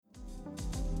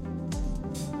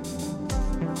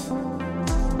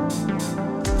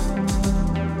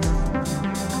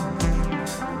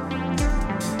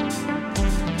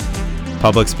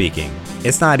Public speaking.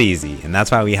 It's not easy, and that's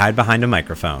why we hide behind a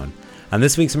microphone. On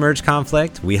this week's Merge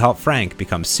Conflict, we help Frank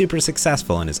become super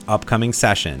successful in his upcoming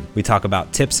session. We talk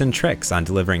about tips and tricks on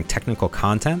delivering technical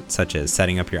content, such as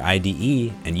setting up your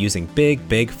IDE and using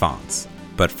big fonts.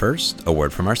 But first, a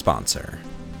word from our sponsor.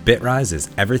 Bitrise is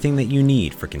everything that you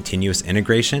need for continuous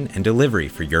integration and delivery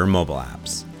for your mobile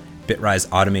apps. Bitrise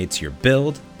automates your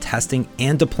build, testing,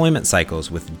 and deployment cycles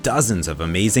with dozens of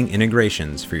amazing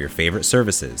integrations for your favorite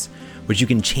services, which you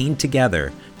can chain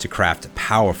together to craft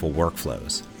powerful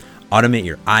workflows. Automate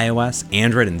your iOS,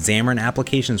 Android, and Xamarin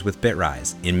applications with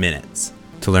Bitrise in minutes.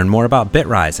 To learn more about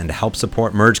Bitrise and to help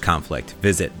support Merge Conflict,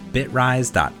 visit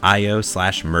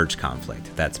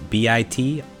bitrise.io/mergeconflict. That's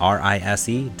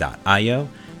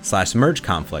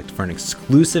bitrise.io/mergeconflict for an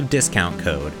exclusive discount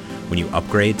code when you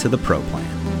upgrade to the Pro plan.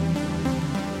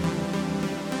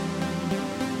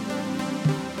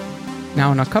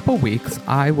 Now, in a couple weeks,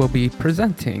 I will be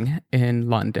presenting in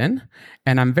London,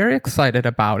 and I'm very excited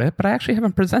about it, but I actually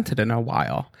haven't presented in a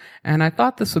while. And I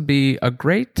thought this would be a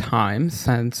great time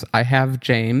since I have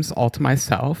James all to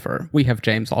myself, or we have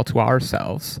James all to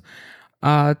ourselves,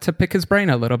 to pick his brain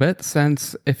a little bit,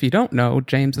 since if you don't know,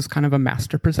 James is kind of a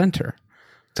master presenter.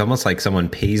 It's almost like someone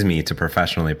pays me to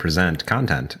professionally present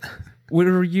content.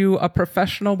 Were you a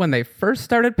professional when they first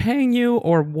started paying you,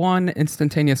 or one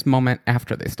instantaneous moment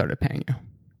after they started paying you?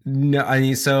 No, I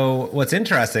mean, so what's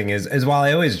interesting is while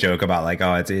I always joke about like,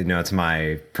 oh, it's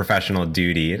my professional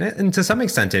duty, and to some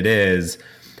extent it is.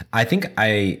 I think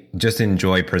I just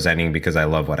enjoy presenting because I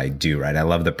love what I do, right? I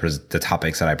love the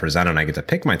topics that I present, and I get to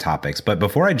pick my topics. But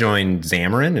before I joined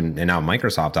Xamarin and now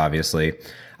Microsoft, obviously,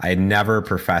 I had never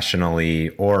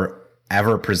professionally or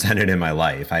ever presented in my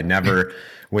life. I never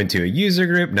went to a user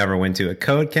group, never went to a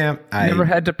code camp. I never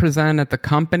had to present at the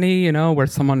company, where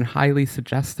someone highly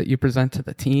suggests that you present to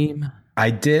the team.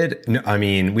 I did. No, I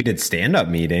mean, we did stand-up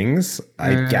meetings,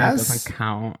 I guess. It doesn't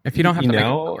count. If you don't have to make a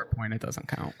PowerPoint, it doesn't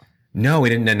count. No, we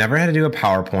didn't. I never had to do a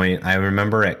PowerPoint. I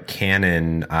remember at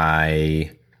Canon,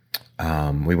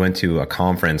 we went to a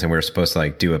conference and we were supposed to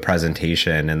like do a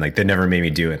presentation, and like they never made me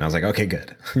do it. And I was like, okay,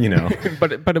 good.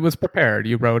 But it was prepared.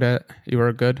 You wrote it. You were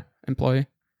a good employee.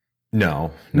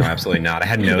 No, absolutely not. I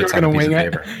had notes on a piece of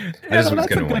paper. I just was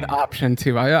going to wing it. That's a good option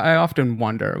too. I often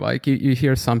wonder, like you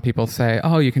hear some people say,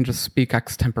 oh, you can just speak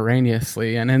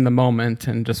extemporaneously and in the moment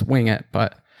and just wing it.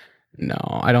 But no,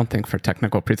 I don't think for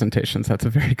technical presentations, that's a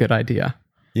very good idea.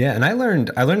 Yeah. And I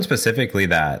learned specifically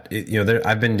that,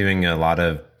 I've been doing a lot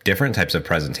of different types of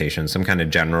presentations, some kind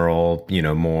of general,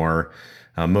 more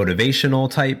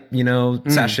motivational type,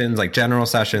 sessions, like general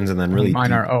sessions, and then really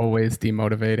mine are always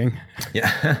demotivating.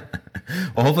 Yeah.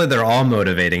 Well, hopefully they're all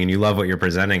motivating and you love what you're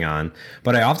presenting on.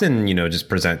 But I often, just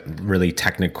present really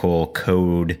technical,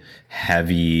 code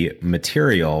heavy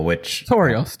material, which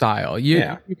tutorial style.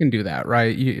 You can do that,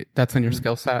 right? That's in your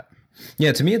skill set.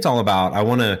 Yeah, to me, it's all about, I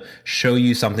want to show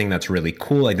you something that's really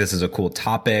cool. Like, this is a cool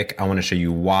topic. I want to show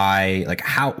you why, like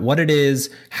what it is,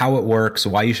 how it works,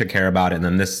 why you should care about it. And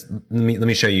then let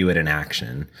me show you it in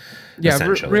action. Yeah,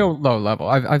 real low level.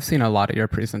 I've seen a lot of your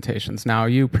presentations now.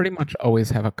 You pretty much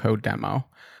always have a code demo.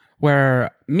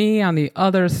 Where me on the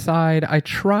other side, I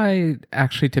try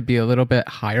actually to be a little bit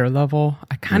higher level.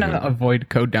 I kind of avoid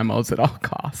code demos at all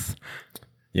costs.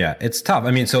 Yeah, it's tough.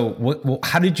 I mean, so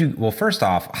first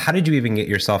off, how did you even get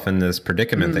yourself in this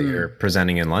predicament that you're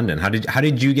presenting in London? How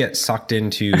did you get sucked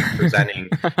into presenting?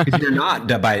 Because you're not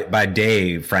by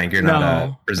day, Frank, you're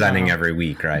not presenting every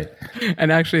week, right? And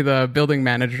actually the building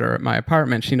manager at my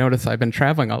apartment, she noticed I've been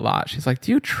traveling a lot. She's like,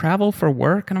 do you travel for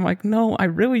work? And I'm like, no, I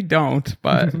really don't,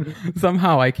 but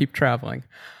somehow I keep traveling.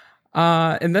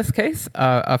 In this case,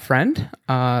 a friend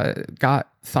got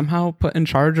somehow put in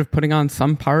charge of putting on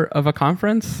some part of a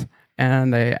conference,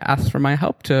 and they asked for my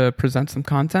help to present some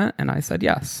content, and I said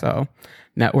yes. So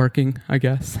networking, I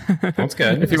guess. That's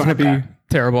good. If you want to be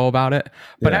terrible about it.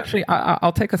 But actually,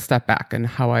 I'll take a step back in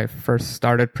how I first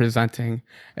started presenting.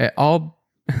 It all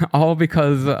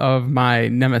because of my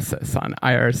nemesis on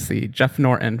IRC, Jeff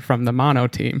Norton from the Mono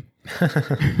team.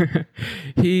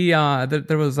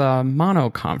 There was a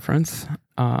Mono conference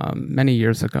many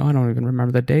years ago. I don't even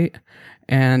remember the date.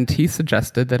 And he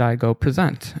suggested that I go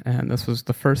present. And this was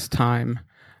the first time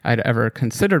I'd ever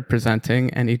considered presenting.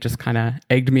 And he just kind of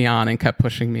egged me on and kept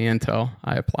pushing me until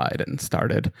I applied and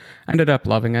started. I ended up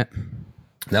loving it.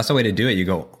 That's the way to do it. You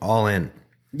go all in.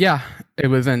 Yeah, it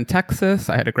was in Texas.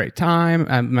 I had a great time.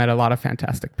 I met a lot of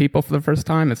fantastic people for the first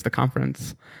time. It's the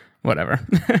conference. Whatever.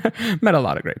 Met a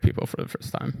lot of great people for the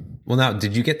first time. Well, now,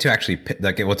 did you get to actually pick,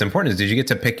 like, what's important is, did you get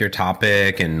to pick your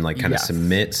topic and like kind of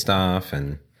submit stuff?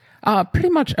 And Pretty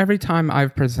much every time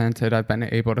I've presented, I've been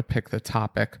able to pick the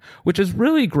topic, which is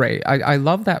really great. I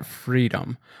love that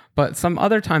freedom. But some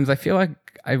other times I feel like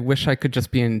I wish I could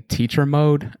just be in teacher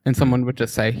mode and someone would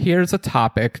just say, here's a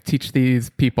topic, teach these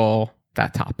people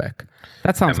that topic.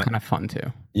 That sounds kind of fun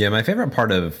too. Yeah, my favorite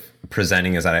part of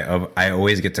presenting is that I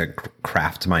always get to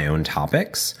craft my own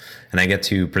topics and I get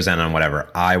to present on whatever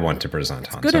I want to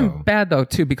present on. Good and bad though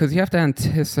too, because you have to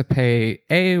anticipate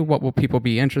what will people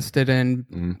be interested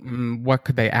in, what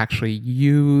could they actually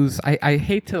use. I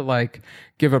hate to like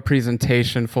give a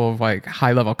presentation full of like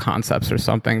high level concepts or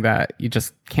something that you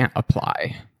just can't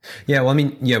apply. Yeah, well, I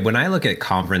mean, yeah, when I look at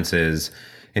conferences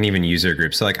and even user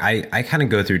groups. So like I kind of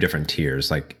go through different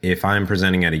tiers. Like if I'm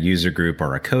presenting at a user group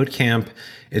or a code camp,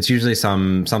 it's usually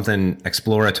something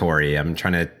exploratory. I'm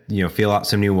trying to, feel out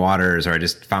some new waters, or I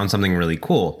just found something really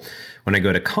cool. When I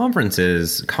go to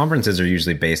conferences are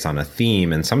usually based on a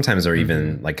theme, and sometimes they're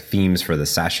even like themes for the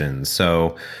sessions.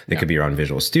 So they could be around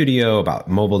Visual Studio, about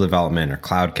mobile development or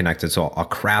cloud connected. So I'll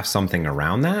craft something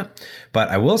around that. But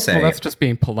I will say, well, that's just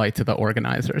being polite to the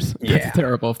organizers. That's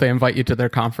terrible if they invite you to their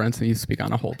conference and you speak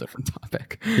on a whole different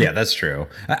topic. Yeah, that's true.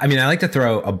 I mean, I like to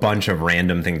throw a bunch of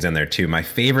random things in there too. My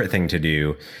favorite thing to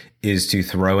do is to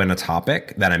throw in a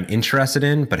topic that I'm interested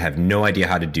in, but have no idea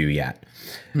how to do yet.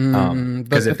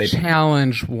 Because if they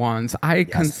challenge ones, I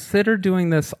consider doing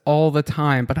this all the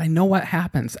time, but I know what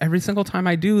happens. Every single time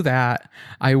I do that,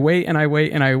 I wait and I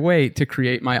wait and I wait to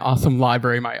create my awesome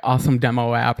library, my awesome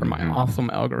demo app, or my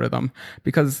awesome algorithm.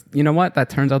 Because you know what?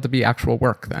 That turns out to be actual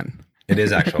work then. It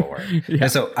is actual work.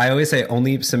 And so I always say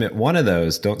only submit one of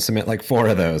those. Don't submit like 4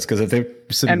 of those. Because if they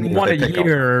submit and one a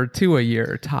year, 2 a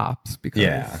year tops,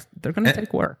 because they're going to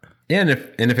take work. Yeah,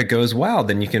 and if it goes well,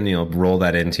 then you can roll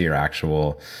that into your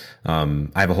actual. I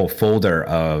have a whole folder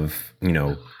of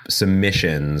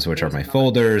submissions, which are my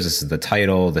folders. This is the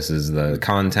title. This is the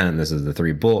content. This is the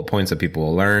 3 bullet points that people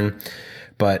will learn.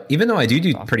 But even though I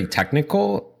do pretty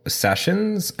technical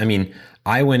sessions, I mean,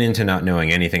 I went into not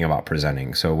knowing anything about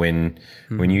presenting. So when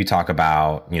you talk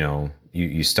about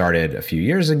you started a few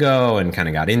years ago and kind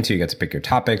of got into, you get to pick your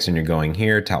topics and you're going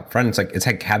here to help friends. It's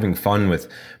like having fun with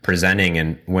presenting.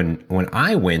 And when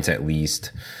I went, at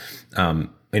least, I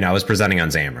was presenting on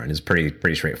Xamarin. It's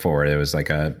pretty straightforward. It was like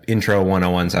a intro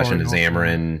 101 session to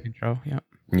Xamarin. Intro, yeah.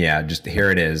 Yeah, just here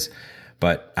it is.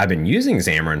 But I've been using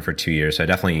Xamarin for 2 years, so I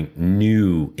definitely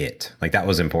knew it. Like that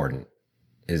was important.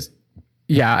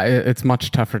 Yeah, it's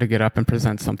much tougher to get up and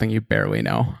present something you barely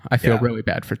know. I feel really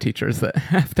bad for teachers that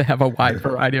have to have a wide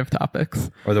variety of topics.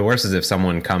 Or the worst is if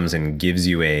someone comes and gives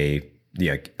you here's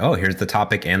the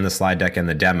topic and the slide deck and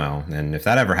the demo. And if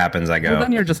that ever happens, I go... Well,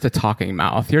 then you're just a talking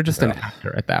mouth. You're just an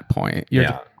actor at that point. You're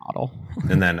just a model.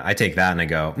 And then I take that and I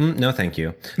go, no, thank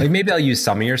you. Like maybe I'll use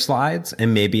some of your slides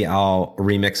and maybe I'll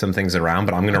remix some things around,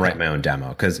 but I'm going to write my own demo.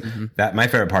 Because that my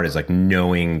favorite part is like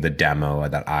knowing the demo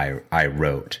that I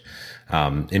wrote.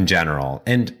 In general.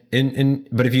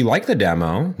 But if you like the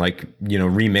demo,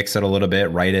 remix it a little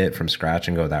bit, write it from scratch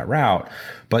and go that route.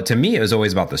 But to me, it was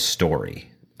always about the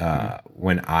story,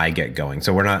 when I get going.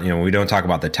 So we're not, we don't talk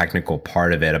about the technical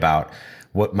part of it, about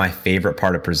what my favorite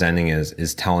part of presenting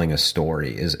is telling a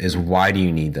story, is why do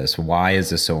you need this? Why is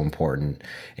this so important?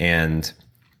 And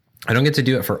I don't get to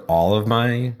do it for all of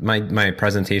my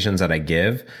presentations that I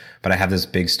give, but I have this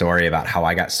big story about how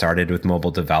I got started with mobile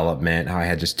development, how I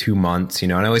had just 2 months,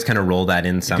 and I always kind of roll that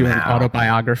in somehow. Do an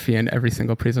autobiography in every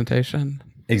single presentation.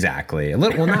 Exactly. A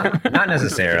little, well, not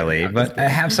necessarily, but I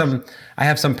have some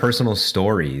personal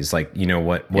stories, like,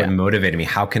 what motivated me,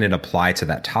 how can it apply to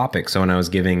that topic? So when I was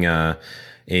giving a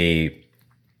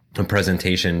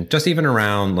presentation, just even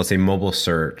around, let's say, mobile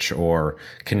search or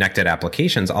connected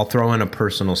applications, I'll throw in a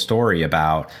personal story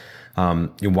about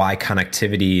why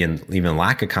connectivity and even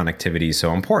lack of connectivity is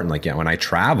so important. Like, when I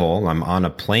travel, I'm on a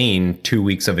plane 2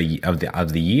 weeks of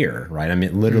the year, right? I'm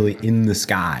literally in the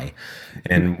sky.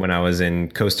 And when I was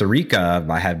in Costa Rica,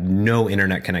 I had no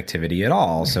internet connectivity at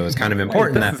all. So it's kind of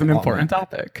important. This is an important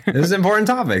topic. This is an important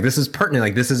topic. This is pertinent.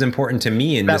 Like, this is important to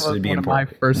me, and this would be important. One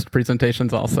of my first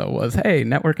presentations also was, hey,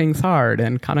 networking's hard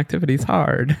and connectivity's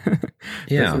hard.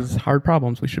 This is hard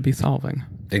problems we should be solving.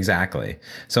 Exactly.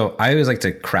 So I always like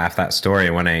to craft that story.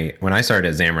 When I started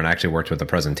at Xamarin, I actually worked with a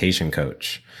presentation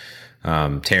coach,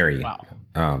 Terry,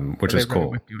 which was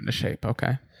cool. Whip you into shape.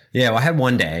 Okay. Yeah, well, I had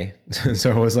 1 day,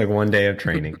 so it was like 1 day of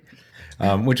training,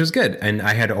 which was good. And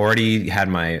I had already had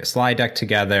my slide deck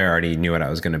together. I already knew what I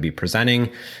was going to be presenting.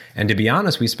 And to be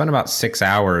honest, we spent about 6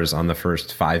 hours on the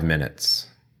first 5 minutes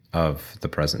of the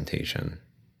presentation.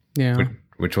 Yeah.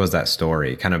 Which was that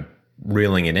story, kind of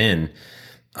reeling it in.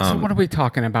 So what are we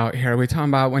talking about here? Are we talking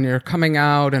about when you're coming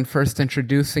out and first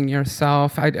introducing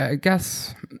yourself? I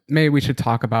guess maybe we should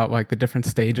talk about like the different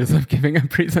stages of giving a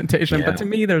presentation. Yeah. But to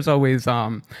me, there's always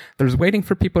there's waiting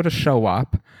for people to show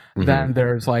up. Then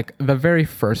there's like the very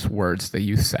first words that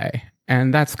you say.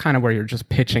 And that's kind of where you're just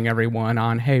pitching everyone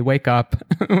on, hey, wake up,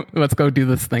 let's go do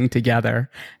this thing together.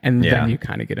 And then you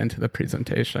kind of get into the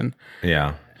presentation.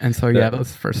 Yeah. And so,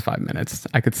 those first 5 minutes,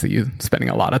 I could see you spending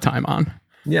a lot of time on.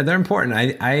 Yeah, they're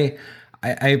important. I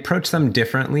approach them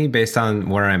differently based on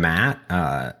where I'm at.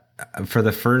 For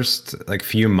the first like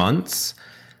few months,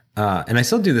 and I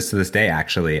still do this to this day.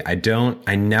 Actually,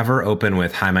 I never open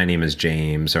with "Hi, my name is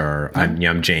James" or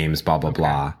 "I'm James," blah blah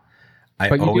blah.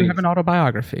 But you do have an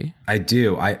autobiography. I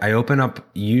do. I open up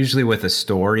usually with a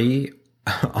story,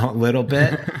 a little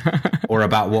bit, or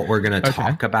about what we're going to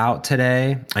talk about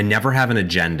today. I never have an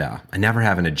agenda. I hate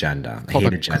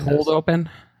agendas. Cold open.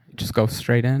 Just go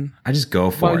straight in. I just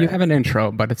go for it. Well, you have an intro,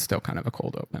 but it's still kind of a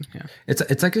cold open. Yeah.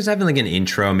 It's like just having like an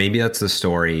intro. Maybe that's the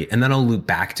story, and then I'll loop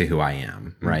back to who I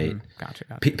am. Right. Gotcha.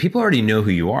 People already know who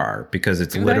you are because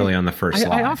it's literally on the first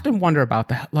slide. I often wonder about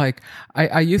that. Like,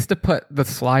 I used to put the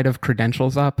slide of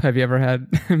credentials up. Have you ever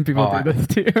had people do this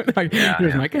to you? Like,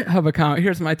 here's my GitHub account.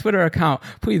 Here's my Twitter account.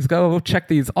 Please go check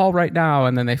these all right now,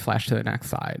 and then they flash to the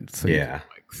next slide, so you can't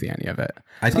see any of it.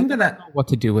 I think that know what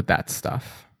to do with that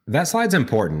stuff. That slide's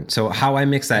important. So how I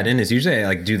mix that in is usually I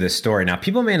like do this story. Now,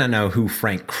 people may not know who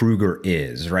Frank Krueger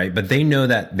is, right? But they know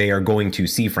that they are going to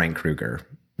see Frank Krueger.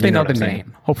 They know the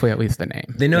name, hopefully at least the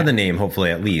name. They know the name, hopefully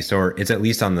at least, or it's at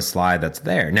least on the slide that's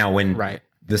there. Now, when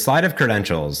the slide of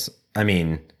credentials, I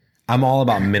mean, I'm all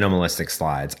about minimalistic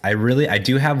slides. I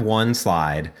do have one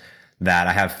slide that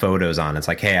I have photos on. It's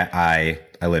like, hey, I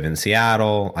live in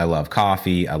Seattle. I love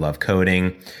coffee. I love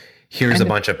coding. Here's a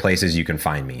bunch of places you can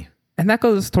find me. And that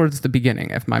goes towards the beginning,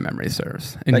 if my memory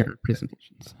serves, in your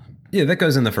presentations. Yeah, that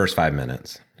goes in the first 5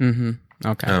 minutes. Mm-hmm.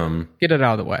 Okay. Get it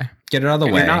out of the way. You're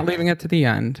not leaving it to the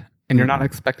end, and you're not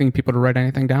expecting people to write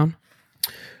anything down?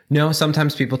 No,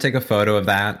 sometimes people take a photo of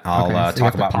that. I'll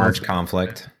talk about merge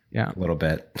conflict a little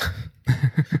bit.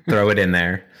 Throw it in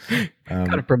there.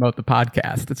 Got to promote the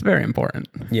podcast. It's very important.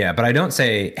 Yeah, but I don't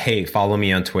say, hey, follow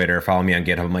me on Twitter, follow me on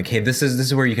GitHub. I'm like, hey, this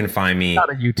is where you can find me.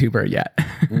 Not a YouTuber yet.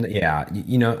 Yeah,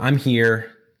 I'm here.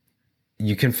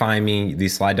 You can find me.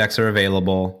 These slide decks are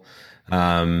available.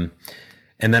 And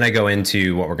then I go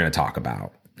into what we're going to talk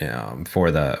about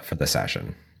for the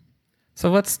session. So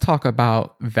let's talk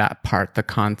about that part, the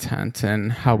content,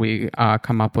 and how we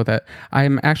come up with it.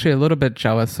 I'm actually a little bit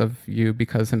jealous of you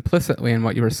because implicitly in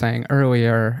what you were saying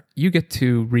earlier, you get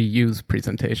to reuse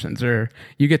presentations or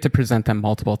you get to present them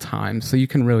multiple times, so you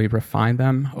can really refine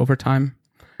them over time.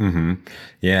 Mm-hmm.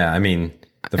 Yeah, I mean,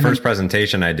 the first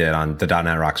presentation I did on the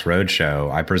 .NET Rocks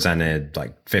Roadshow, I presented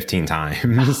like 15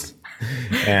 times.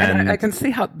 And I can see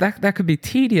how that could be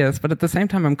tedious, but at the same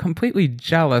time, I'm completely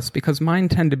jealous because mine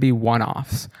tend to be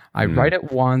one-offs. I write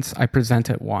it once, I present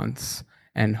it once,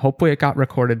 and hopefully it got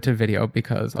recorded to video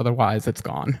because otherwise it's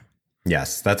gone.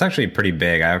 Yes, that's actually pretty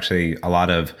big. A lot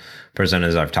of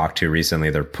presenters I've talked to recently,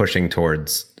 they're pushing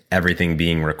towards everything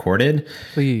being recorded.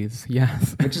 Please,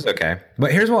 yes. Which is okay.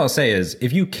 But here's what I'll say is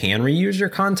if you can reuse your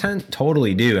content,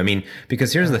 totally do. I mean,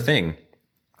 because here's the thing.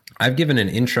 I've given an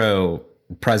intro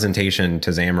presentation to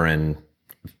Xamarin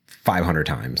 500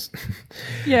 times.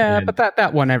 Yeah, but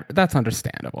that one, that's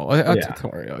understandable. A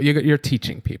tutorial. You're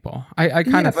teaching people. I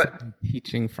kind of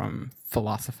teaching from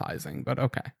philosophizing, but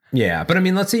okay. Yeah, but I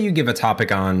mean, let's say you give a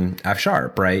topic on F#,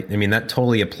 right? I mean, that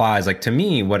totally applies. Like to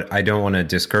me, what I don't want to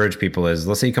discourage people is,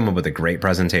 let's say you come up with a great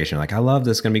presentation. Like, I love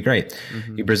this, it's going to be great.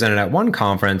 Mm-hmm. You present it at one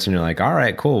conference and you're like, all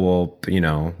right, cool. Well,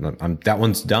 that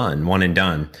one's done, one and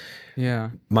done. Yeah.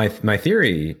 My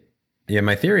theory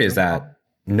is that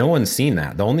no one's seen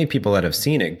that. The only people that have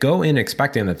seen it go in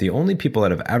expecting that the only people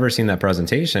that have ever seen that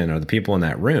presentation are the people in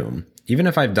that room, even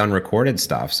if I've done recorded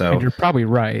stuff. So and you're probably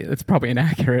right. It's probably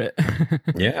inaccurate.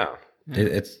 Yeah.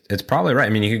 It's probably right. I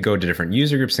mean, you could go to different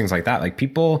user groups, things like that. Like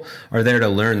people are there to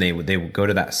learn. They go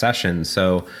to that session.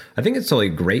 So I think it's totally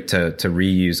great to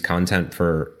reuse content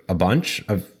for a bunch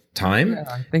of time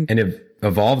and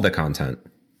evolve the content.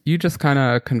 You just kind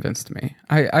of convinced me.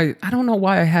 I don't know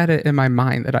why I had it in my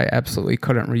mind that I absolutely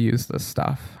couldn't reuse this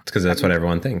stuff. It's because that's what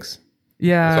everyone thinks.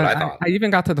 Yeah, that's what I thought. I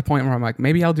even got to the point where I'm like,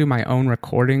 maybe I'll do my own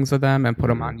recordings of them and put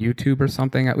them on YouTube or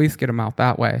something, at least get them out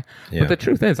that way. Yeah. But the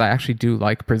truth is, I actually do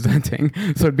like presenting.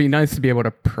 So it'd be nice to be able to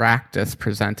practice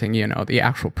presenting, the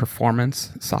actual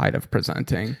performance side of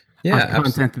presenting. Yeah,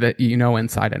 content that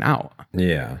inside and out.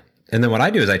 Yeah. And then what I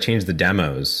do is I change the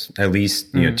demos at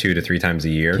least 2 to 3 times a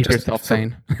year. Keep yourself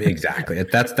sane. Exactly.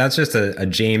 That's just a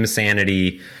James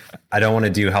sanity. I don't want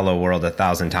to do Hello World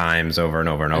 1,000 times over and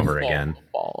over and over again.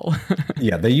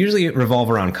 Yeah, they usually revolve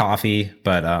around coffee,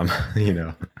 but I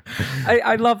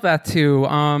love that too.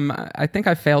 I think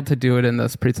I failed to do it in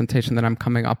this presentation that I'm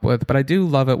coming up with, but I do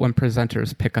love it when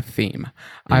presenters pick a theme.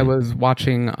 I was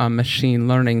watching a machine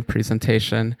learning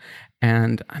presentation,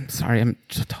 and I'm sorry, I'm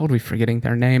just totally forgetting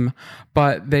their name,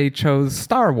 but they chose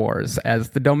Star Wars as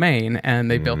the domain,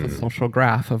 and they built a social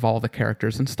graph of all the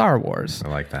characters in Star Wars. I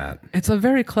like that. It's a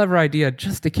very clever idea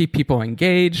just to keep people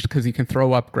engaged, because you can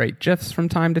throw up great GIFs from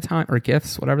time to time, or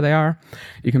GIFs, whatever they are.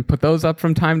 You can put those up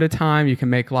from time to time. You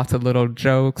can make lots of little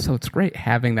jokes. So it's great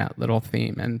having that little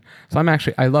theme. And so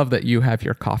I love that you have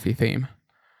your coffee theme.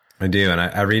 I do, and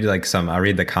I read I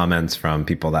read the comments from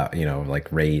people that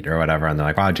rate or whatever, and they're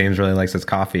like, "Wow, James really likes his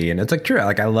coffee," and it's like true.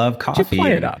 Like I love coffee. You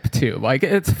play it up too. Like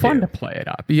it's fun to play it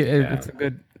up.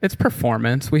 It's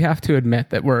performance. We have to admit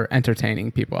that we're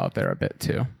entertaining people out there a bit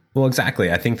too. Well,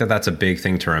 exactly. I think that's a big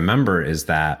thing to remember is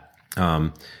that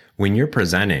when you're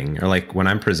presenting, or like when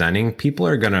I'm presenting, people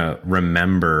are gonna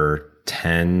remember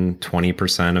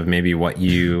 10-20% of maybe what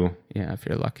you. Yeah, if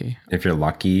you're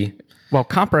lucky. Well,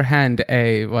 comprehend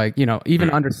even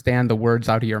understand the words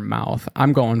out of your mouth.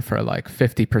 I'm going for like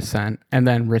 50%, and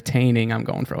then retaining, I'm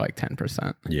going for like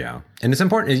 10%. Yeah. And it's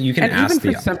important. You can ask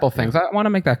even for simple things. I want to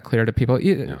make that clear to people.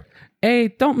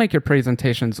 Don't make your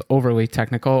presentations overly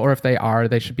technical, or if they are,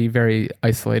 they should be very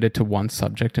isolated to one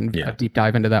subject and a deep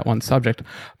dive into that one subject.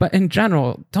 But in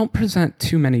general, don't present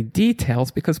too many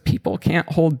details, because people can't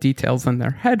hold details in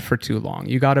their head for too long.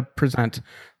 You got to present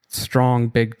strong,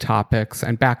 big topics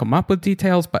and back them up with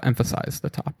details, but emphasize the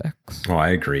topics. Oh, I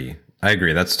agree.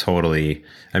 That's totally,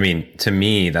 to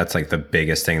me, that's like the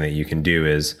biggest thing that you can do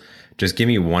is just give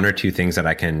me 1 or 2 things that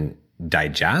I can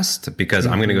digest, because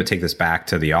I'm going to go take this back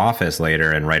to the office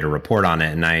later and write a report on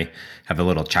it. And I have a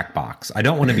little checkbox. I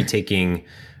don't want to be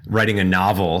writing a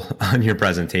novel on your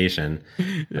presentation.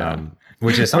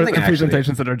 Which is something the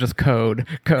presentations that are just code,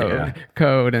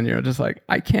 and you're just like,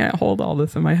 I can't hold all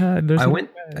this in my head.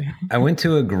 I went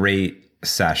to a great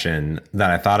session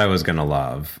that I thought I was going to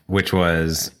love, which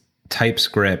was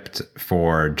TypeScript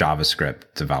for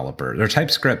JavaScript developers, or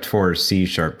TypeScript for C#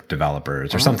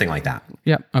 developers, or something like that.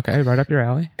 Yep. Okay. Right up your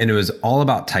alley. And it was all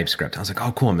about TypeScript. I was like,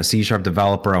 oh, cool. I'm a C#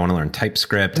 developer. I want to learn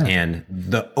TypeScript. Yeah. And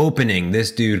the opening,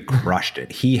 this dude crushed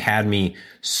it. He had me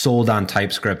sold on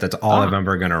TypeScript. That's all I'm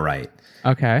ever going to write.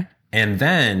 Okay. And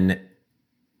then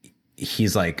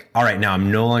he's like, all right, now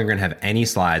I'm no longer going to have any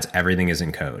slides. Everything is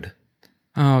in code.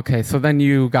 Oh, okay. So then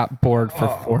you got bored for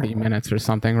 40 minutes or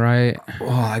something, right? Oh,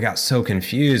 I got so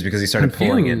confused because he started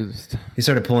pulling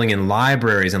in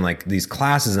libraries and like these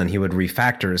classes, and he would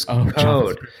refactor his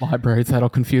code. Libraries, that'll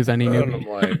confuse any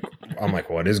newbie. I'm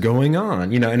like, what is going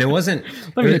on? And it wasn't.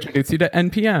 Let me introduce you to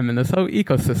NPM and this whole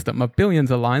ecosystem of billions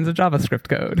of lines of JavaScript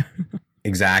code.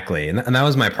 Exactly. And that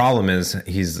was my problem is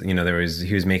he was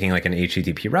making like an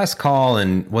HTTP REST call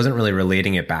and wasn't really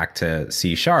relating it back to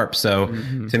C#. So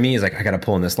to me, he's like, I got to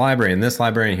pull in this library and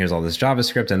here's all this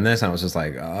JavaScript and this. And I was just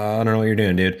like, I don't know what you're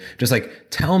doing, dude. Just like,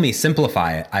 tell me,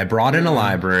 simplify it. I brought in a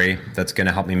library that's going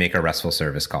to help me make a RESTful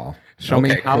service call. Show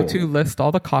me how to list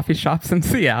all the coffee shops in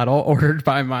Seattle ordered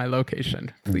by my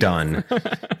location. Please. Done.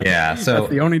 Yeah. So that's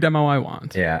the only demo I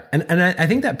want. Yeah. And I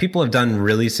think that people have done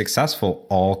really successful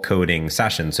all coding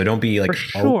sessions. So don't be like, for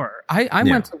sure. I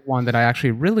went to one that I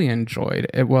actually really enjoyed.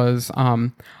 It was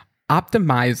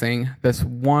optimizing this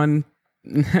one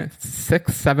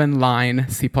 6-7 line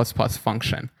C++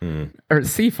 function or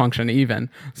C function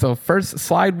even. So first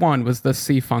slide 1 was the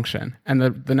C function, and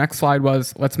the next slide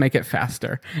was let's make it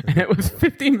faster. And it was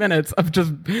 50 minutes of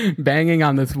just banging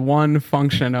on this one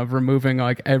function of removing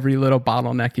like every little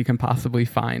bottleneck you can possibly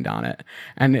find on it.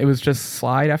 And it was just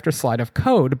slide after slide of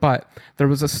code, but there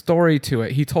was a story to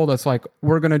it. He told us like,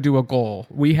 we're going to do a goal.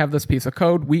 We have this piece of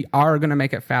code. We are going to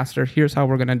make it faster. Here's how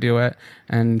we're going to do it,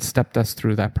 and stepped us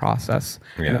through that process.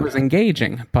 Yeah. And it was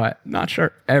engaging, but not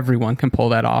sure everyone can pull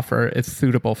that off or it's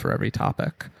suitable for every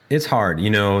topic. It's hard.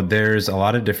 There's a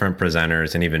lot of different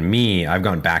presenters, and even me, I've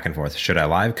gone back and forth. Should I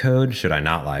live code? Should I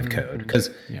not live code? Because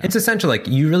it's essential. Like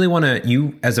you really want to,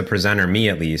 you as a presenter, me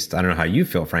at least, I don't know how you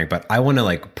feel, Frank, but I want to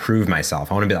like prove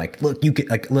myself. I want to be like, look, you can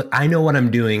look, I know what I'm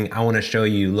doing. I want to show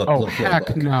you, look, look.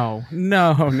 No,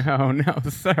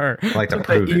 sir. I like to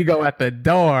prove the ego at the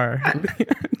door.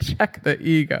 Check the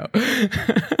ego.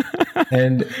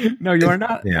 And No, you are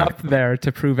not up there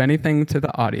to prove anything to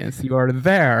the audience. You are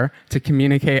there to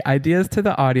communicate ideas to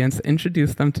the audience,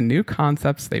 introduce them to new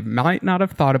concepts they might not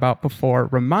have thought about before,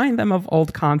 remind them of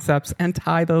old concepts, and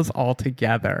tie those all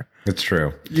together. it's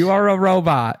true. You are a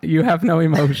robot. You have no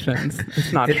emotions.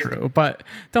 It's not true, but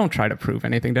don't try to prove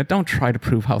anything. Don't try to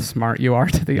prove how smart you are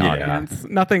to the audience.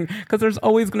 Nothing, because there's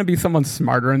always going to be someone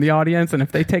smarter in the audience, and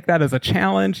if they take that as a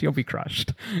challenge, you'll be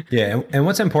crushed. Yeah, and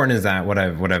what's important is that what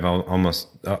I've almost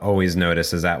always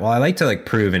noticed is that, well, I like to like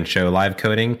prove and show live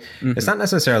coding. It's not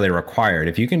necessarily required.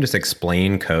 If you can just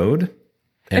explain code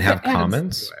and have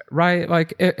comments, right?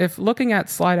 Like if looking at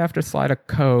slide after slide of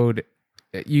code,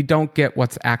 you don't get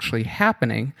what's actually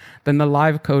happening, then the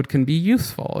live code can be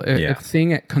useful. If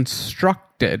seeing it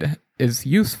constructed is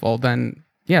useful, then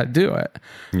yeah, do it.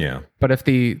 Yeah. But if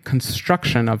the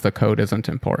construction of the code isn't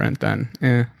important,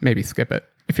 then maybe skip it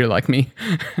if you're like me.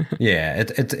 Yeah,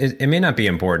 it may not be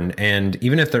important. And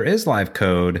even if there is live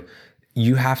code,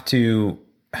 you have to,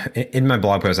 in my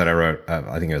blog post that I wrote,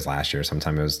 I think it was last year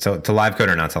sometime, it was to live code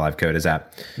or not to live code, is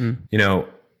that, you know,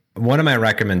 one of my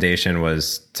recommendation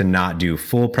was to not do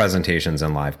full presentations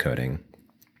in live coding,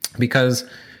 because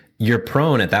you're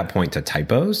prone at that point to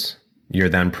typos. You're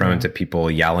then prone to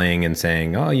people yelling and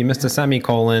saying, "Oh, you missed a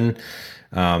semicolon."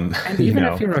 And even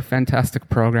if you're a fantastic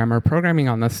programmer, programming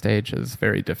on the stage is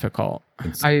very difficult.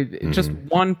 Just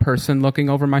one person looking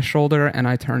over my shoulder and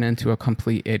I turn into a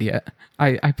complete idiot.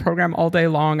 I program all day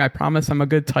long. I promise I'm a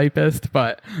good typist,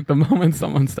 but the moment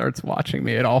someone starts watching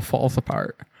me, it all falls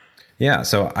apart. Yeah,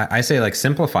 so I say like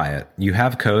simplify it. You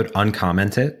have code,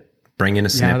 uncomment it, bring in a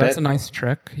snippet. Yeah, that's a nice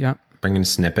trick. Yep. Bring in a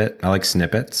snippet. I like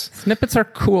snippets. Snippets are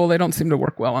cool. They don't seem to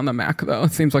work well on the Mac, though.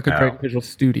 It seems like a great Visual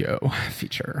Studio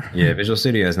feature. Yeah, Visual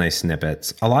Studio has nice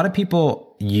snippets. A lot of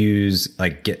people use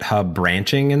like GitHub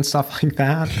branching and stuff like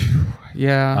that.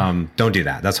 Yeah. Don't do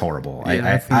that. That's horrible. Yeah,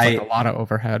 that seems like a lot of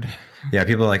overhead. Yeah,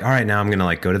 people are like, all right, now I'm going to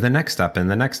like go to the next step and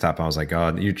the next step. I was like,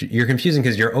 oh, you're confusing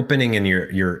because you're opening and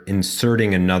you're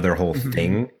inserting another whole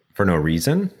thing for no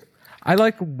reason. I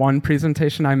like one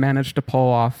presentation I managed to pull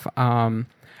off.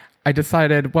 I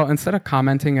decided, well, instead of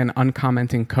commenting and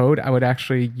uncommenting code, I would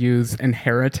actually use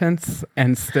inheritance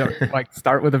and still like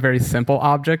start with a very simple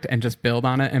object and just build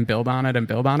on it and build on it and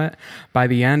build on it. By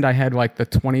the end, I had like the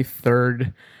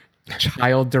 23rd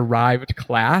child-derived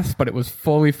class, but it was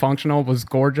fully functional, was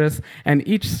gorgeous, and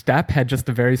each step had just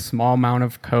a very small amount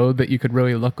of code that you could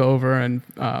really look over and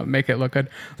make it look good.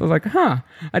 So I was like,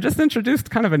 I just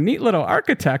introduced kind of a neat little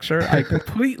architecture. I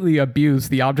completely abused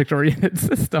the object-oriented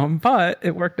system, but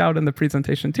it worked out in the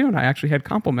presentation too, and I actually had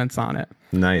compliments on it.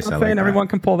 Nice. I'm not saying everyone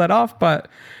can pull that off, but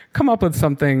come up with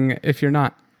something if you're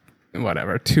not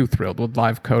too thrilled with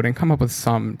live coding. Come up with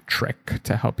some trick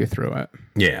to help you through it.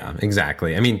 Yeah,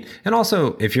 exactly. I mean, and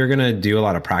also if you're going to do a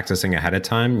lot of practicing ahead of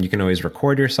time, you can always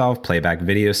record yourself, play back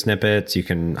video snippets.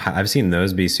 I've seen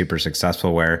those be super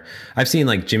successful, where I've seen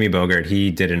like Jimmy Bogart, he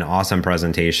did an awesome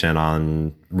presentation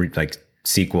on like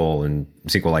SQL and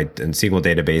SQLite and SQL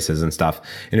databases and stuff.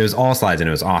 And it was all slides and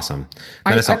it was awesome.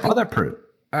 Then I saw other proof.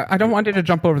 I don't want you to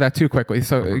jump over that too quickly.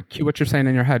 So cue what you're saying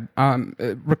in your head.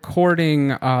 Recording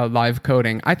live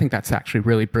coding, I think that's actually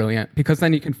really brilliant, because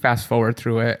then you can fast forward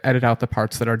through it, edit out the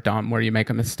parts that are dumb where you make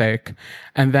a mistake,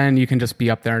 and then you can just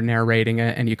be up there narrating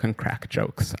it and you can crack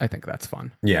jokes. I think that's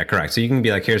fun. Yeah, correct. So you can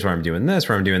be like, here's where I'm doing this,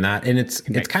 where I'm doing that. And it's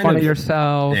kind fun of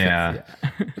yourself. Yeah.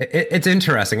 It's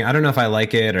interesting. I don't know if I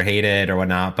like it or hate it or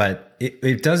whatnot, but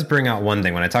it does bring out one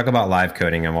thing when I talk about live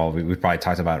coding, and we've probably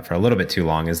talked about it for a little bit too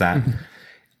long, is that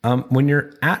when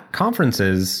you're at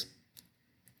conferences,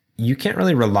 you can't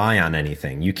really rely on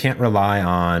anything. You can't rely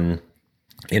on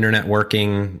internet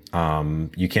working.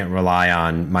 You can't rely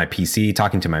on my PC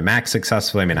talking to my Mac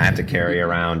successfully. I mean, I have to carry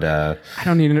around I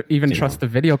don't even trust the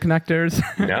video connectors.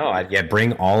 No,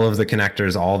 bring all of the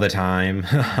connectors all the time.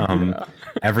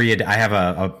 I have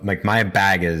like my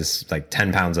bag is like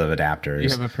 10 pounds of adapters. You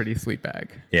have a pretty sweet bag.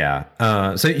 Yeah.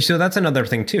 So that's another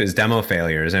thing too, is demo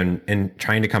failures and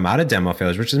trying to come out of demo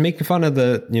failures, which is making fun of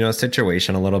the,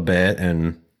 situation a little bit,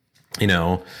 and,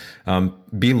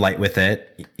 be light with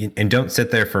it, and don't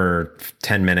sit there for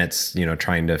 10 minutes,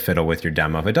 trying to fiddle with your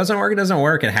demo. If it doesn't work, it doesn't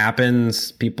work. It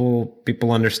happens. People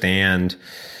understand.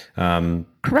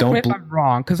 Correct me if I'm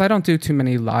wrong, because I don't do too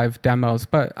many live demos,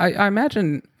 but I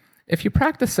imagine if you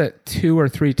practice it 2 or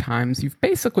 3 times, you've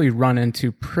basically run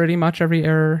into pretty much every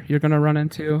error you're going to run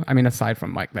into. I mean, aside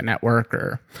from like the network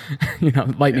or,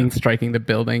 lightning striking the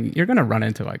building, you're going to run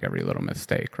into like every little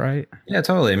mistake, right? Yeah,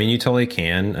 totally. I mean, you totally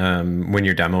can when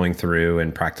you're demoing through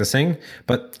and practicing,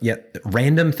 but yet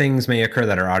random things may occur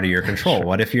that are out of your control. Sure.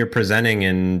 What if you're presenting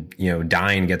and,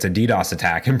 Dyn gets a DDoS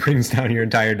attack and brings down your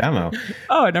entire demo?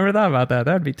 Oh, I never thought about that.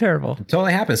 That'd be terrible. It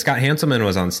totally happens. Scott Hanselman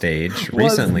was on stage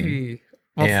recently.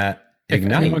 Well, at if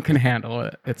Ignite. anyone can handle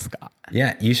it, it's Scott.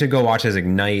 Yeah, you should go watch his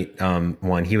Ignite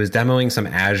one. He was demoing some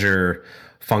Azure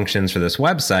functions for this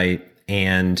website,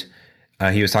 and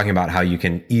he was talking about how you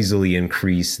can easily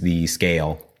increase the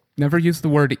scale. Never use the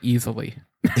word easily.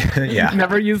 Yeah.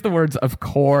 Never use the words of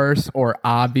course or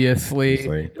obviously.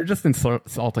 You're just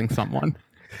insulting someone.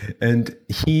 And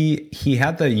he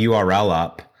had the URL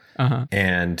up,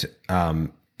 and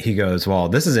he goes, well,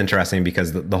 this is interesting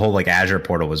because the whole like Azure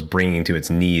portal was bringing to its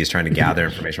knees trying to gather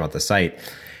information about the site.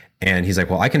 And he's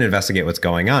like, well, I can investigate what's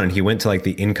going on. And he went to like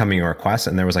the incoming requests,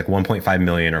 and there was like 1.5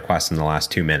 million requests in the last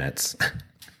 2 minutes.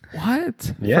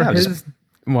 What? Yeah.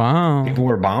 Wow. People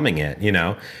were bombing it,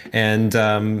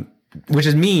 and which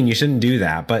is mean. You shouldn't do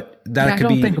that. But that could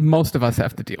be. I don't think most of us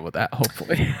have to deal with that,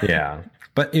 hopefully. Yeah.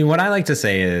 But what I like to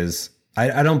say is,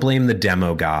 I don't blame the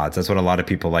demo gods. That's what a lot of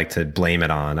people like to blame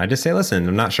it on. I just say, listen,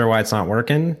 I'm not sure why it's not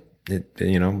working.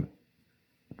 I'm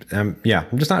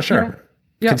just not sure.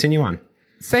 Yeah. Continue on.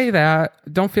 Say that.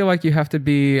 Don't feel like you have to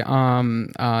be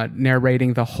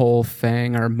narrating the whole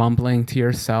thing or mumbling to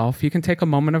yourself. You can take a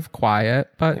moment of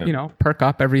quiet, but perk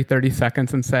up every 30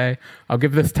 seconds and say, "I'll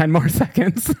give this 10 more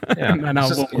seconds," and then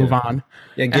we'll move on.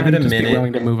 Yeah, give it a minute. Be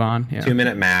willing to move on. Yeah. 2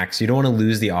 minute max. You don't want to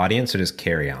lose the audience, so just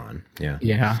carry on. Yeah.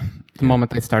 Yeah. The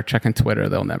moment they start checking Twitter,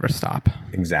 they'll never stop.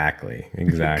 Exactly.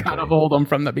 Gotta hold them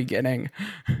from the beginning.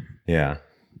 Yeah.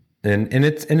 And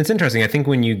it's interesting. I think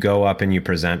when you go up and you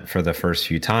present for the first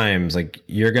few times, like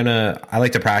I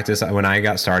like to practice. When I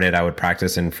got started, I would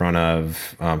practice in front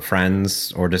of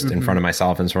friends or just in front of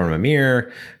myself in front of a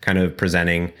mirror, kind of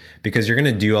presenting, because you're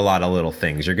going to do a lot of little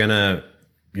things. You're going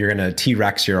to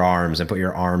T-Rex your arms and put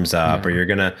your arms up, or you're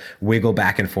going to wiggle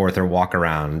back and forth or walk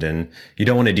around. And you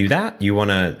don't want to do that.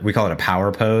 We call it a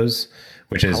power pose,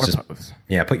 which is just,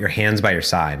 put your hands by your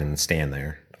side and stand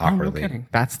there awkwardly. Oh, no kidding.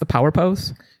 That's the power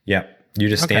pose? Yep. You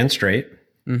just stand straight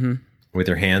with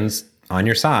your hands on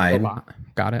your side.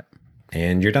 Got it.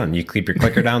 And you're done. You keep your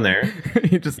clicker down there.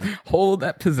 You just hold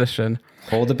that position.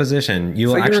 Hold the position.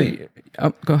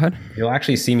 Go ahead. You'll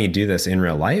actually see me do this in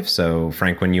real life. So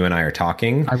Frank, when you and I are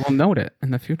talking, I will note it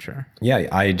in the future. Yeah,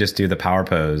 I just do the power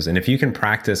pose. And if you can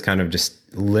practice kind of just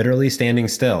literally standing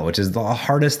still, which is the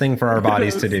hardest thing for our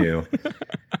bodies to do,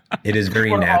 it is very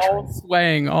natural. All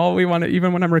swaying. All we want to,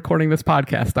 even when I'm recording this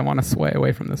podcast, I want to sway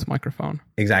away from this microphone.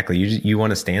 Exactly. You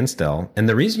want to stand still. And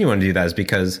the reason you want to do that is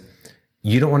because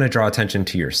you don't want to draw attention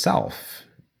to yourself.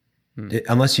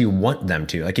 Unless you want them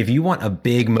to. Like if you want a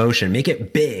big motion, make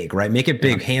it big, right? Make it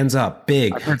big, hands up,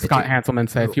 big. I've heard Scott Hanselman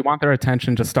say, if you want their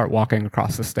attention, just start walking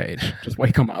across the stage. Just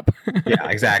wake them up. Yeah,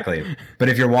 exactly. But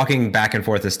if you're walking back and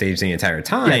forth the stage the entire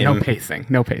time. No pacing.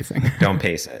 Don't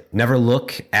pace it. Never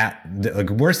look at the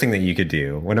worst thing that you could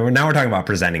do. Now we're talking about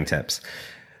presenting tips.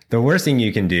 The worst thing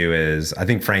you can do is, I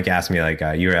think Frank asked me,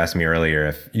 you were asking me earlier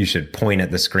if you should point at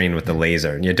the screen with the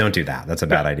laser. Yeah, don't do that. That's a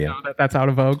bad idea. No, that's out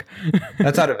of vogue.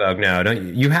 That's out of vogue. No,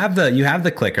 don't. You have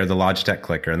the clicker, the Logitech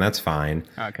clicker, and that's fine.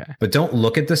 Okay. But don't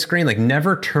look at the screen. Like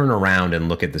never turn around and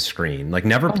look at the screen. Like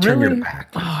never turn your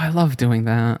back. Oh, I love doing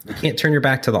that. You can't turn your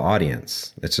back to the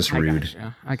audience. It's just rude.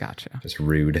 I gotcha. Just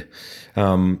rude.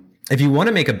 If you want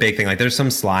to make a big thing, like there's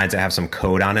some slides that have some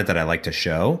code on it that I like to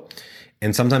show.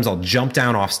 And sometimes I'll jump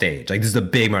down off stage. Like this is a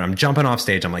big moment. I'm jumping off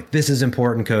stage. I'm like, this is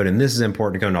important code and this is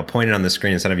important code. And I'll point it on the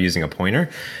screen instead of using a pointer.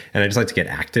 And I just like to get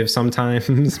active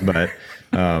sometimes, but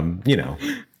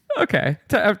Okay.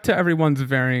 To everyone's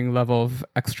varying level of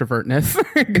extrovertness.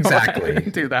 Exactly.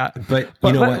 Do that. But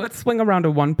you know what? Let's swing around to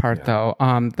one part though.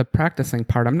 The practicing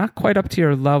part. I'm not quite up to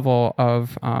your level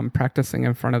of practicing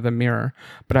in front of the mirror,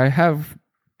 but I have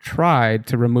tried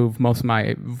to remove most of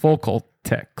my vocal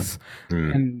tics.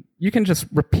 And you can just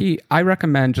repeat. I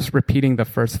recommend just repeating the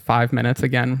first 5 minutes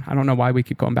again. I don't know why we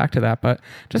keep going back to that, but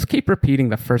just keep repeating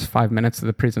the first 5 minutes of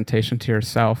the presentation to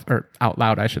yourself, or out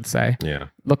loud, I should say. Yeah.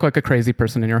 Look like a crazy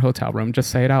person in your hotel room. Just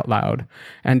say it out loud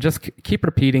and just keep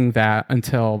repeating that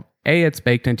until A, it's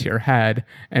baked into your head,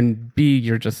 and B,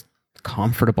 you're just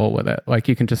comfortable with it. Like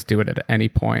you can just do it at any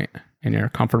point. and you're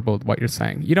comfortable with what you're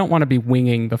saying. You don't want to be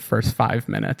winging the first 5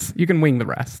 minutes. You can wing the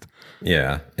rest.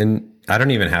 Yeah. And I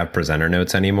don't even have presenter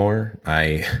notes anymore.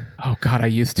 Oh God, I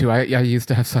used to. I used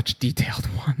to have such detailed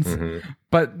ones.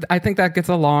 But I think that gets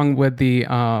along with the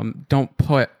don't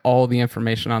put all the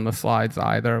information on the slides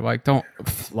either. Like, don't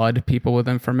flood people with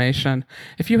information.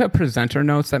 If you have presenter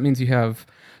notes, that means you have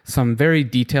some very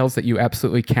details that you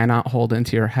absolutely cannot hold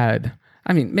into your head.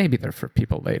 I mean, maybe they're for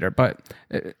people later, but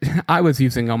I was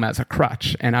using them as a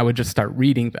crutch, and I would just start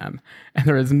reading them. And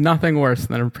there is nothing worse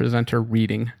than a presenter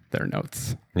reading their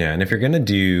notes. Yeah, and if you're gonna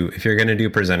do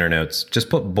presenter notes, just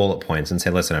put bullet points and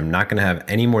say, listen, I'm not gonna have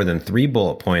any more than 3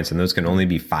 bullet points, and those can only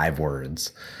be 5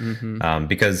 words.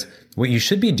 Because what you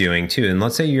should be doing too, and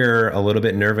let's say you're a little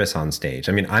bit nervous on stage.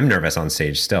 I mean, I'm nervous on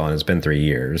stage still, and it's been 3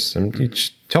 years. You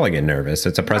totally get nervous.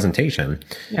 It's a presentation.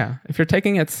 Yeah, if you're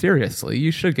taking it seriously,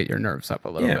 you should get your nerves up a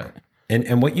little bit.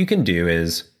 And what you can do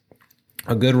is,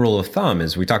 a good rule of thumb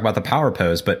is, we talk about the power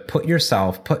pose, but put your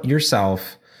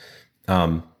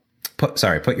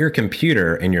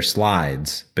computer and your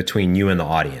slides between you and the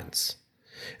audience.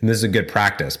 And this is a good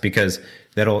practice, because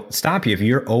that'll stop you if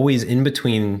you're always in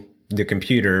between the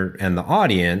computer and the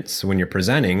audience when you're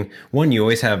presenting. One, you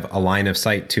always have a line of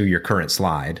sight to your current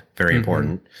slide, very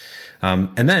important.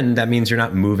 And then that means you're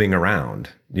not moving around,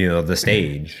 the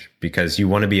stage, because you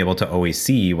want to be able to always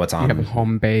see what's on. You have a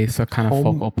home base, a kind of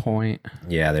focal point.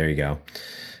 Yeah, there you go.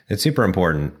 It's super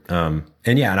important. And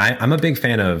I'm a big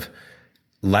fan of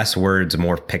less words,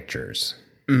 more pictures.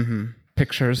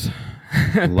 Pictures.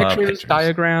 Pictures,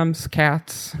 diagrams,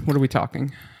 cats. What are we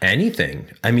talking? Anything.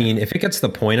 I mean, if it gets the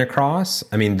point across,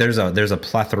 I mean, there's a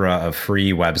plethora of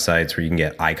free websites where you can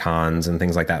get icons and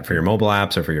things like that for your mobile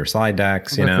apps or for your slide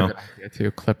decks, That's a good idea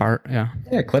too. Clip art. Yeah.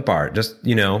 Yeah. Clip art. Just,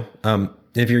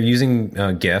 if you're using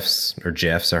GIFs or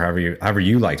GIFs or however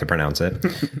you like to pronounce it,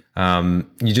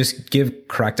 you just give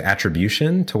correct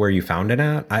attribution to where you found it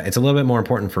at. It's a little bit more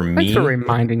important for me. Thanks for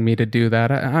reminding me to do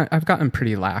that. I've gotten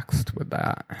pretty laxed with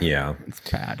that. Yeah. It's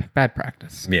bad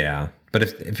practice. Yeah. But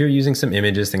if you're using some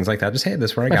images, things like that, just, hey,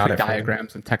 this is where I got it from.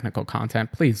 Diagrams and technical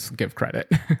content, please give credit.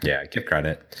 Yeah, give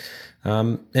credit.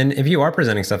 And if you are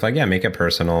presenting stuff, make it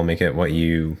personal, make it what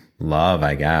you love,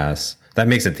 I guess. That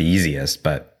makes it the easiest,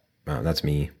 but that's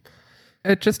me.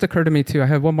 It just occurred to me too. I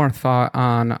had one more thought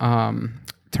on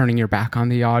turning your back on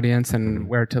the audience and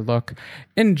where to look.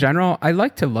 In general, I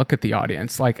like to look at the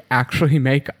audience, like actually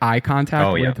make eye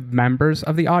contact with members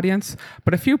of the audience.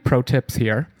 But a few pro tips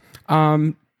here.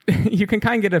 You can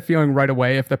kind of get a feeling right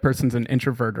away if the person's an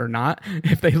introvert or not,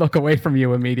 if they look away from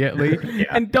you immediately.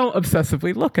 And don't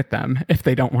obsessively look at them if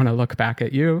they don't want to look back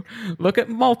at you. Look at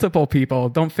multiple people.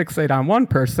 Don't fixate on one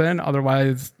person.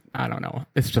 Otherwise, I don't know.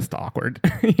 It's just awkward.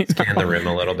 Scan the room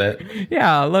a little bit.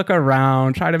 Yeah, look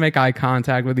around. Try to make eye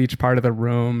contact with each part of the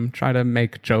room. Try to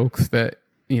make jokes that,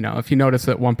 if you notice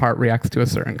that one part reacts to a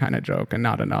certain kind of joke and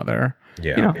not another,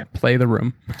 play the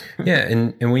room. Yeah,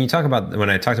 and when I talked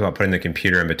about putting the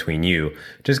computer in between you,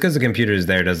 just because the computer is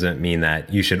there doesn't mean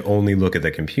that you should only look at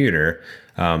the computer.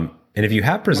 And if you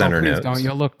have presenter notes, don't.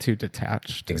 You'll look too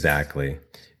detached. Exactly.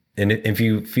 And if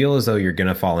you feel as though you're going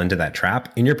to fall into that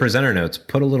trap, in your presenter notes,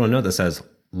 put a little note that says,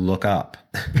 look up.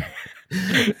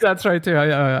 That's right, too.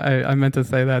 I meant to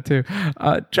say that, too.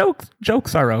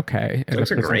 Jokes are okay.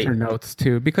 Jokes are great. Notes,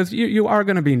 too, because you are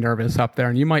going to be nervous up there,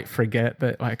 and you might forget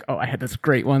that, I had this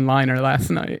great one-liner last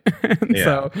night.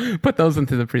 So put those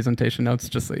into the presentation notes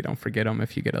just so you don't forget them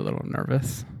if you get a little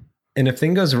nervous. And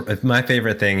if my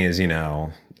favorite thing is,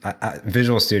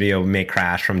 Visual Studio may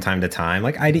crash from time to time.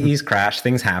 Like IDEs crash,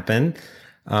 things happen.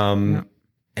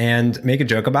 And make a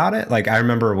joke about it. Like I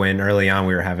remember when early on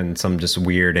we were having some just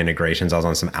weird integrations. I was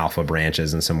on some alpha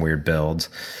branches and some weird builds,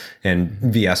 and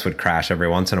VS would crash every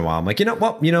once in a while. I'm like,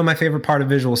 my favorite part of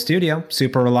Visual Studio,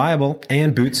 super reliable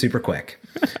and boots super quick.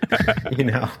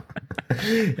 And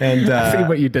I see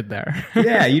what you did there.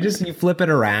 Yeah, you flip it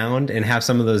around and have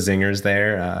some of those zingers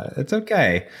there. It's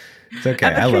okay. It's okay.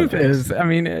 And the truth is,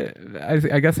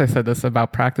 I guess I said this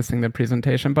about practicing the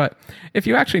presentation, but if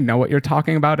you actually know what you're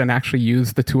talking about and actually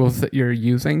use the tools that you're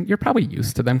using, you're probably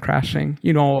used to them crashing.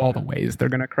 You know all the ways they're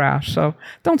going to crash. So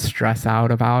don't stress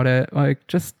out about it.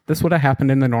 This would have happened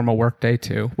in the normal workday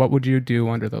too. What would you do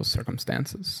under those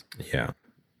circumstances? Yeah.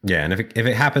 Yeah. And if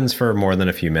it happens for more than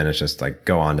a few minutes, just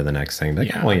go on to the next thing.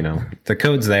 The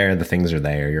code's there, the things are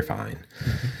there, you're fine.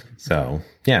 So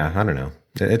yeah, I don't know.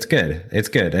 It's good. It's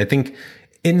good. I think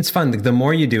it's fun. The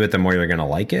more you do it, the more you're going to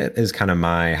like it is kind of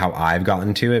how I've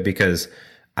gotten to it, because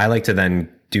I like to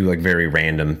then do very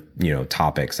random,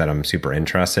 topics that I'm super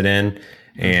interested in.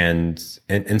 And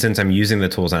since I'm using the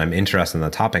tools and I'm interested in the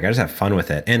topic, I just have fun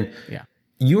with it. And,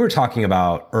 you were talking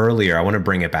about earlier, I want to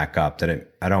bring it back up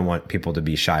I don't want people to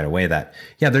be shied away that,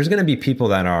 yeah, there's going to be people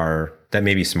that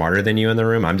may be smarter than you in the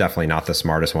room. I'm definitely not the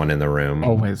smartest one in the room.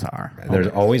 Always are. There's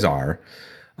always are.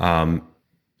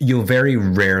 You'll very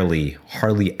rarely,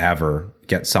 hardly ever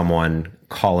get someone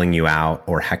calling you out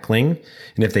or heckling.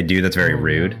 And if they do, that's very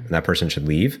rude. And that person should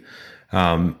leave.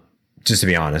 Just to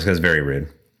be honest, because it's very rude.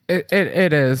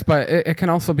 It is, but it can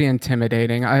also be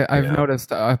intimidating. I've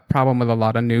noticed a problem with a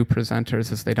lot of new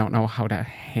presenters is they don't know how to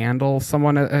handle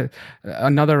someone.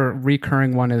 Another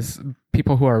recurring one is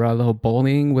people who are a little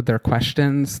bullying with their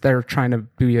questions. They're trying to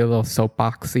be a little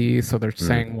soapboxy, so they're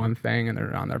saying one thing and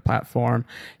they're on their platform.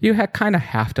 You kind of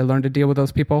have to learn to deal with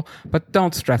those people, but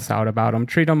don't stress out about them.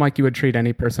 Treat them like you would treat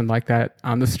any person like that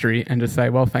on the street and just say,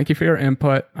 well, thank you for your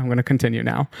input. I'm going to continue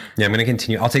now. Yeah, I'm going to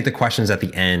continue. I'll take the questions at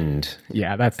the end.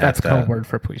 Yeah, that's code word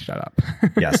for please shut up.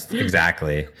 Yes,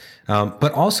 exactly.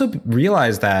 But also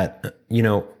realize that,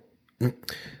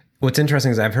 what's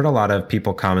interesting is I've heard a lot of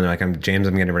people comment like, I'm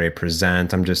getting ready to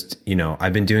present. I'm just,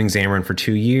 I've been doing Xamarin for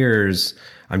 2 years.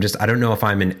 I don't know if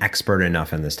I'm an expert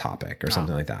enough in this topic or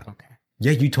something like that. Okay.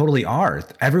 Yeah, you totally are.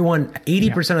 Everyone,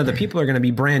 80% of the people are going to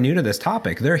be brand new to this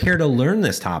topic. They're here to learn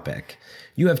this topic.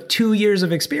 You have 2 years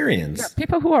of experience. Yeah,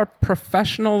 people who are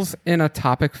professionals in a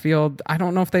topic field, I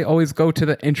don't know if they always go to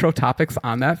the intro topics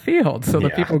on that field. So the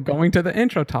people going to the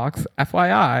intro talks,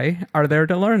 FYI, are there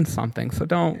to learn something. So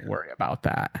don't worry about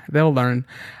that. They'll learn.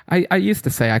 I used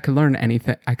to say I could learn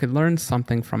anything. I could learn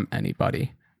something from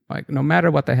anybody. Like no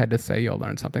matter what they had to say, you'll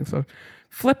learn something. So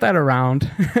flip that around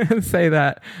and say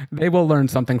that they will learn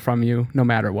something from you no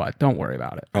matter what. Don't worry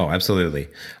about it. Oh, absolutely.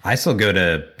 I still go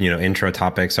to, intro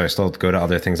topics. I still go to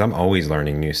other things. I'm always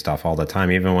learning new stuff all the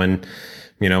time, even when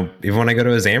I go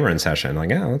to a Xamarin session, like,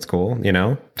 yeah, that's cool.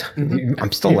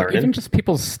 I'm still learning. Even just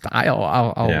people's style,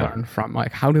 I'll learn from.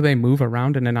 Like, how do they move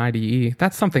around in an IDE?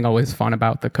 That's something always fun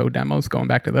about the code demos. Going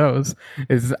back to those,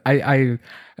 is I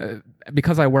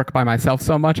because I work by myself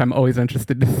so much, I'm always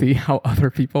interested to see how other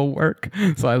people work.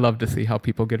 So I love to see how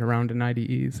people get around in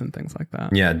IDEs and things like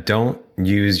that. Yeah, don't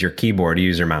use your keyboard,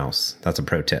 use your mouse. That's a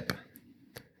pro tip.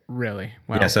 Really?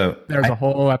 Well, yeah, so there's a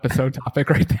whole episode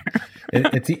topic right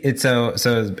there. So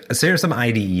here's some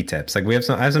IDE tips. Like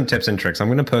I have some tips and tricks. I'm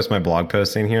going to post my blog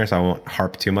post in here, so I won't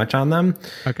harp too much on them.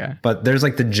 Okay. But there's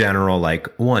like the general, like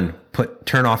one,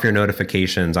 turn off your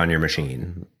notifications on your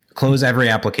machine. Close every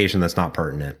application that's not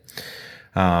pertinent.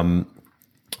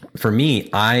 For me,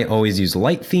 I always use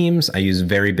light themes. I use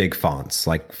very big fonts,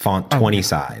 like font 20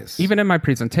 size. Even in my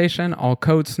presentation, all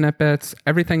code snippets,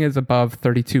 everything is above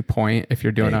 32 point. If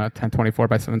you're doing a 1024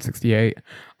 by 768,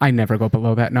 I never go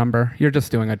below that number. You're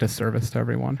just doing a disservice to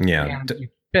everyone. Yeah.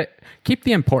 Keep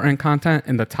the important content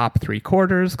in the top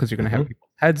 3/4 because you're going to have people's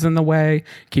heads in the way.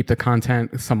 Keep the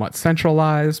content somewhat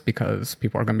centralized because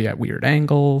people are going to be at weird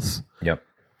angles. Yep.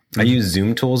 I use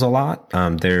Zoom tools a lot.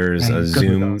 There's a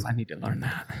Zoom. I need to learn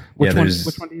that. Which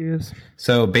one do you use?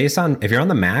 So if you're on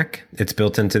the Mac, it's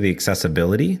built into the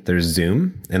accessibility. There's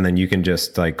Zoom, and then you can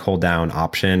just like hold down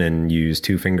Option and use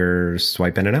 2 fingers,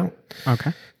 swipe in and out.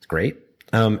 Okay. It's great.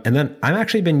 And then I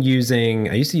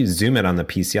used to use Zoom It on the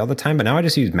PC all the time, but now I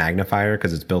just use Magnifier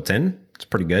because it's built in. It's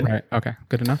pretty good. Right. Okay.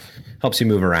 Good enough. Helps you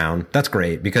move around. That's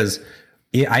great because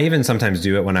I even sometimes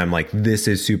do it when I'm like, this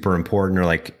is super important, or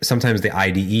like sometimes the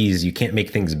IDEs, you can't make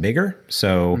things bigger.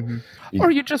 So,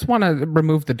 or you just want to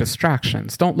remove the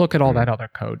distractions. Don't look at all that other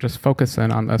code. Just focus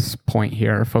in on this point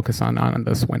here. Focus on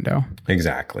this window.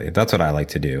 Exactly. That's what I like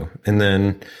to do. And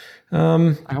then,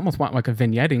 I almost want like a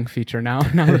vignetting feature now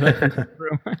that I'm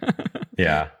through.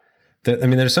 Yeah.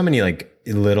 There's so many like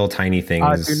little tiny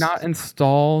things. Do not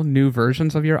install new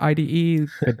versions of your IDE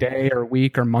the day or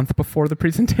week or month before the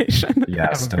presentation.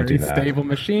 Yes, don't do that. Have a very stable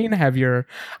machine.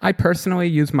 I personally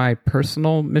use my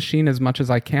personal machine as much as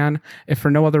I can, if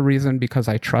for no other reason because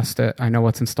I trust it. I know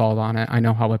what's installed on it. I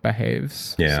know how it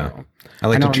behaves. Yeah. So,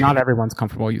 I know not everyone's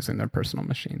comfortable using their personal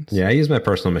machines. Yeah, I use my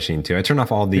personal machine too. I turn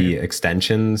off all the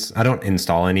extensions. I don't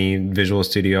install any Visual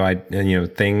Studio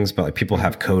things, but like people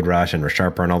have Code Rush and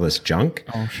ReSharper and all this junk.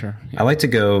 Oh, sure. Yeah. I like to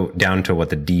go down to what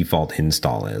the default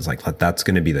install is. Like that's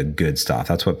going to be the good stuff.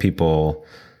 That's what people...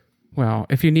 Well,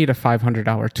 if you need a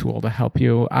 $500 tool to help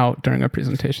you out during a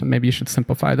presentation, maybe you should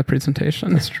simplify the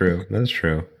presentation. That's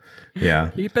true. Yeah.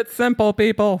 Keep it simple,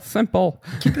 people. Simple.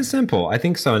 Keep it simple. I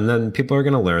think so. And then people are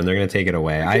going to learn. They're going to take it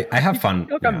away. I have fun. I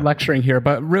feel like I'm lecturing here,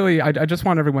 but really, I just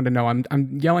want everyone to know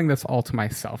I'm yelling this all to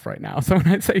myself right now. So when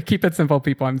I say keep it simple,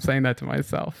 people, I'm saying that to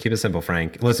myself. Keep it simple,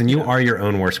 Frank. Listen, you are your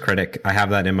own worst critic. I have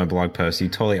that in my blog post. You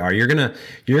totally are. You're going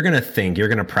to think, you're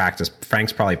going to practice.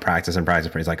 Frank's probably practicing.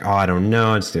 He's like, oh, I don't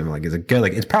know. It's like, is it good?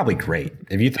 Like, it's probably great.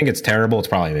 If you think it's terrible, it's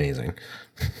probably amazing.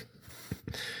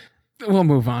 We'll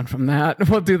move on from that.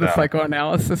 We'll do the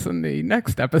psychoanalysis in the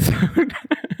next episode.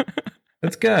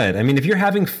 That's good. I mean, if you're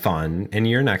having fun and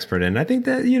you're an expert in it, I think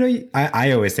that,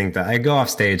 I always think that I go off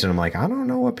stage and I'm like, I don't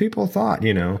know what people thought,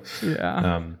 Yeah.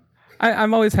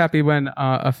 I'm always happy when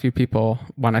a few people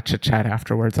want to chit chat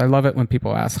afterwards. I love it when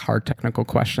people ask hard technical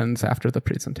questions after the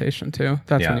presentation too.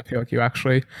 That's when you feel like you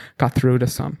actually got through to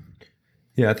some.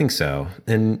 Yeah, I think so.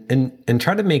 And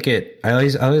try to make it, I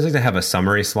always like to have a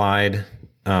summary slide,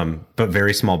 but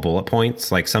very small bullet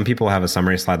points. Like some people have a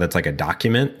summary slide that's like a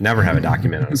document. Never have a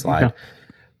document on a slide. No.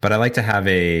 But I like to have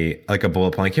a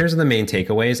bullet point. Like, here's the main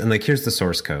takeaways, and like here's the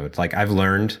source code. Like I've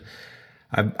learned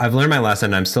my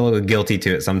lesson. I'm still guilty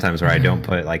to it sometimes, where I don't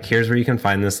put like, here's where you can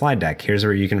find this slide deck. Here's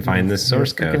where you can find this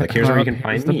source code. Like here's where you can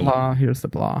find me. Here's the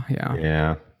blah. Yeah.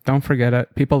 Yeah. Don't forget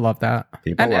it. People love that.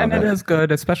 And it is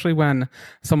good, especially when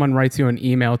someone writes you an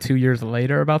email 2 years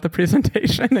later about the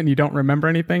presentation and you don't remember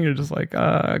anything. You're just like,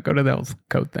 go to those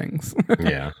code things.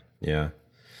 Yeah.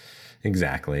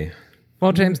 Exactly.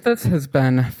 Well, James, this has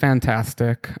been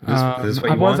fantastic. I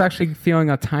was actually feeling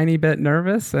a tiny bit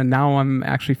nervous, and now I'm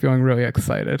actually feeling really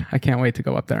excited. I can't wait to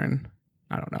go up there and,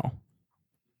 I don't know,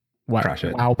 crush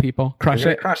it. Wow people. Crush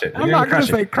it. I'm not going to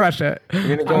say crush it.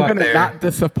 I'm going to not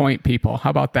disappoint people. How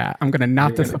about that? I'm going to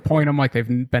not disappoint them like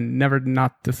they've been never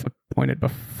not disappointed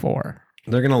before.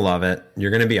 They're going to love it. You're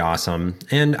going to be awesome.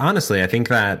 And honestly, I think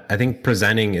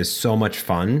presenting is so much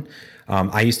fun.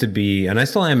 I used to be, and I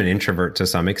still am, an introvert to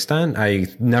some extent. I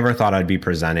never thought I'd be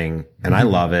presenting, and I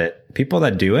love it. People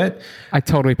that do it. I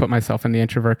totally put myself in the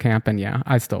introvert camp, and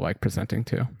I still like presenting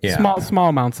too. Yeah. Small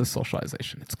amounts of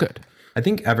socialization. It's good. I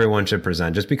think everyone should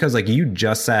present, just because, like you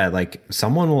just said, like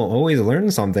someone will always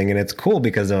learn something, and it's cool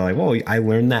because they're like, "Whoa, I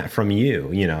learned that from you."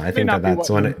 I think that's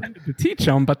what I intended to teach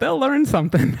them, but they'll learn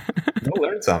something. They'll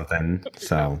learn something.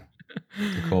 So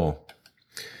cool.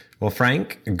 Well,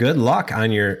 Frank, good luck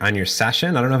on your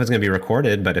session. I don't know if it's going to be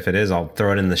recorded, but if it is, I'll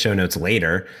throw it in the show notes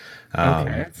later.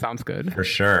 Okay, sounds good. For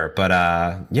sure. But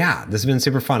this has been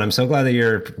super fun. I'm so glad that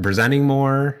you're presenting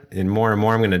more and more. I'm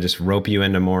going to just rope you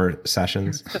into more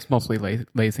sessions. It's just mostly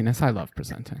laziness. I love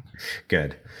presenting.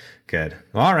 Good.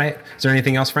 All right. Is there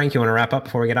anything else, Frank, you want to wrap up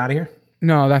before we get out of here?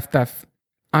 No,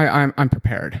 I'm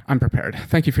prepared.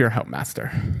 Thank you for your help,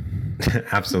 Master.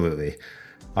 Absolutely.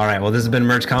 All right. Well, this has been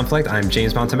Emerge Conflict. I'm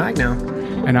James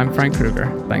Montemagno. And I'm Frank Krueger.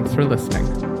 Thanks for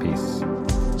listening.